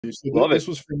So Love it. this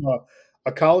was from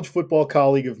a college football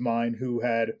colleague of mine who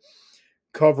had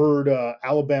covered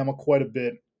Alabama quite a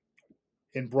bit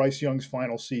in Bryce Young's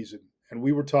final season. And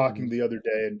we were talking Mhm. the other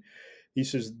day, and he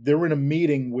says they're in a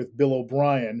meeting with Bill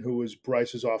O'Brien, who was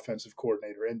Bryce's offensive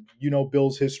coordinator. And you know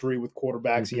Bill's history with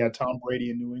quarterbacks. He Mhm. had Tom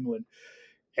Brady in New England.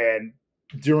 And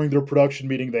during their production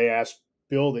meeting, they asked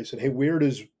Bill, they said, "Hey, where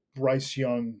does Bryce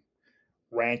Young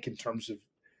rank in terms of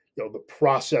the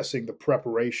processing, the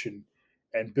preparation?"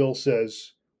 And Bill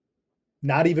says,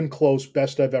 "Not even close,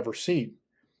 best I've ever seen."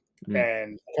 Mm.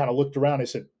 And I kind of looked around. I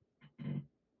said,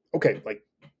 "Okay, like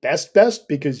best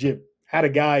because you had a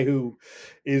guy who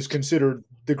is considered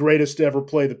the greatest to ever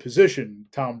play the position,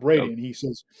 Tom Brady." Yep. And he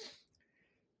says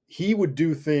he would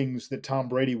do things that Tom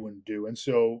Brady wouldn't do. And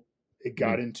so it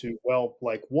got Mm. into, well,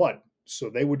 like what? So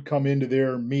they would come into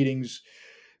their meetings,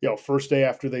 first day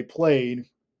after they played,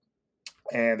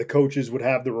 and the coaches would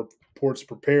have the reports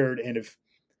prepared. And if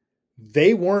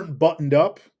they weren't buttoned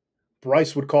up,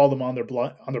 Bryce would call them on their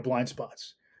blind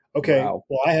spots. Okay, Wow.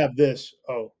 well, I have this.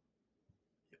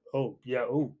 Oh, yeah,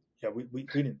 we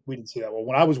didn't see that. Well,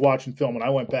 when I was watching film and I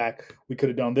went back, we could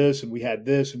have done this and we had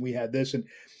this and we had this. And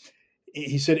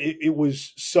he said it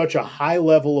was such a high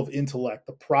level of intellect,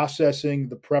 the processing,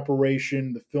 the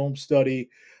preparation, the film study.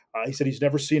 He said he's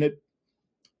never seen it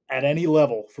at any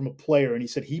level from a player. And he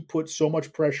said he put so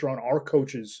much pressure on our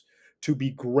coaches to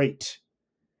be great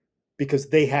because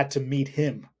they had to meet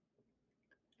him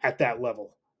at that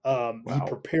level. He Wow.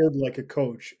 prepared like a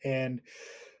coach. And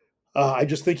I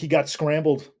just think he got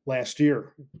scrambled last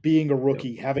year, being a Yep.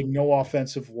 rookie, having no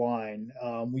offensive line.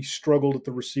 We struggled at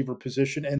the receiver position. And